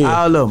work in.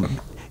 All of them.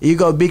 You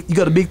go to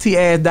Big T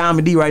ass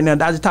Diamond D right now.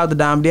 I just talked to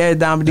Diamond D.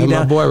 Diamond D.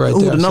 That's my boy right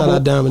there. Shout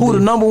out Diamond D. The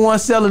number one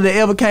seller that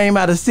ever came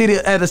out of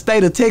the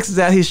state of Texas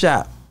at his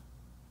shop?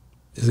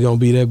 It's gonna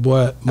be that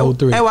boy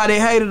Mo3. That's why they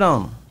hated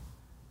on him.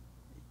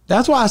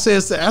 That's why I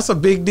said that's a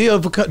big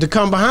deal to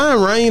come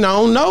behind Rain. I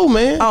don't know,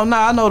 man. Oh no,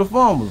 I know the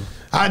formula.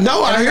 I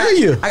know. I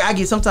hear you. I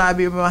get sometimes I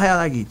be in my house.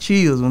 I get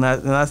chills when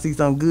I see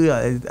something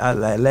good. I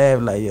like laugh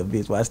like, yeah,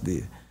 bitch, watch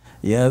this.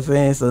 You know what I'm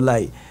saying? So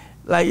like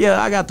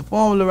yeah, I got the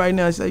formula right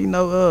now. So he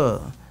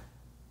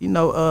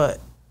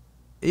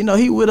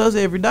with us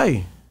every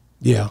day.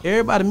 Yeah.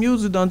 Everybody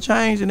music done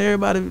changed and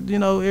everybody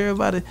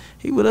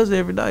he with us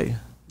every day.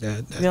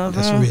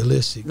 That's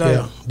realistic. Like,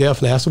 yeah,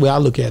 definitely. That's the way I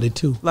look at it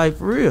too. Like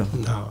for real.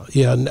 No,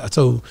 yeah.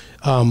 So,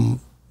 do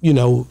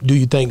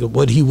you think of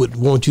what he would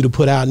want you to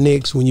put out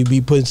next when you be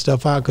putting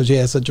stuff out because you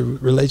had such a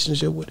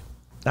relationship with him?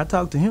 I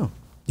talked to him.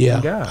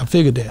 Yeah, I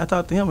figured that. I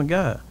talked to him and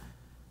God.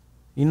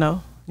 He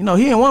didn't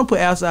want to put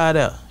Outside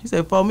out. He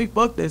said, "For me,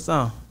 fuck that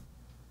song."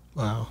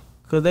 Wow.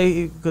 Cause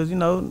Buddy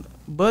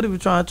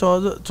was trying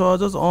to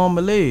charge us arm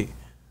and leg.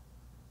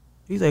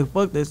 He said,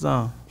 "Fuck that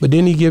song." But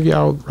didn't he give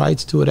y'all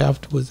rights to it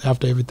afterwards,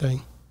 after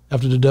everything,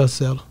 after the dust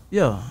settled?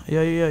 Yeah.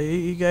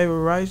 He gave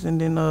her rights,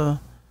 and then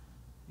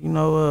he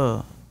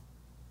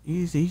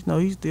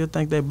still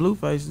think that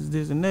Blueface is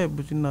this and that,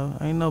 but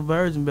ain't no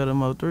version better than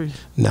Mo3.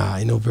 Nah,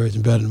 ain't no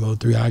version better than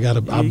Mo3. I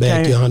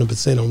back you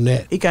 100% on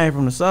that. He came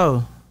from the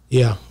soul.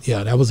 Yeah,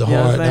 that was a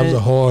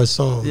hard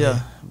song.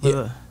 Yeah,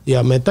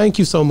 yeah, man. Thank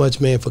you so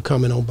much, man, for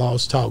coming on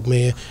Boss Talk,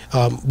 man.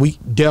 We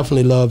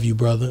definitely love you,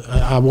 brother.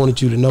 I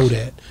wanted you to know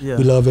that. Yeah.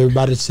 We love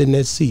everybody that's sitting in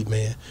that seat,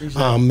 man.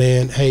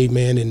 Man, hey,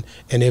 man, and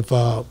if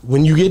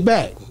when you get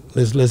back,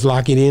 let's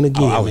lock it in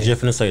again. I was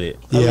just finna say that.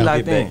 Yeah,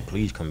 like get back.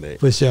 Please come back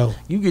for sure.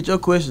 You get your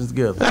questions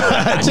together.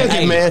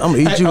 Check it, man. I'm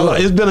gonna eat you up.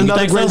 It's been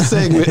another great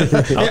segment.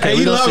 Okay,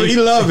 he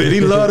love it. He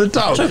love to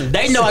talk.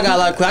 They know I got a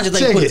lot of questions. I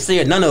just ain't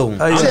said none of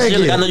them. I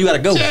know you gotta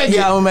go.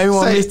 Yeah, maybe we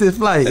won't miss this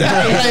flight.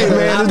 Hey,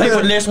 man. I'll pay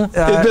for the next one.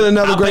 It's been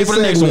another great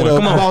segment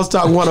of Boss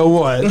Talk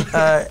 101.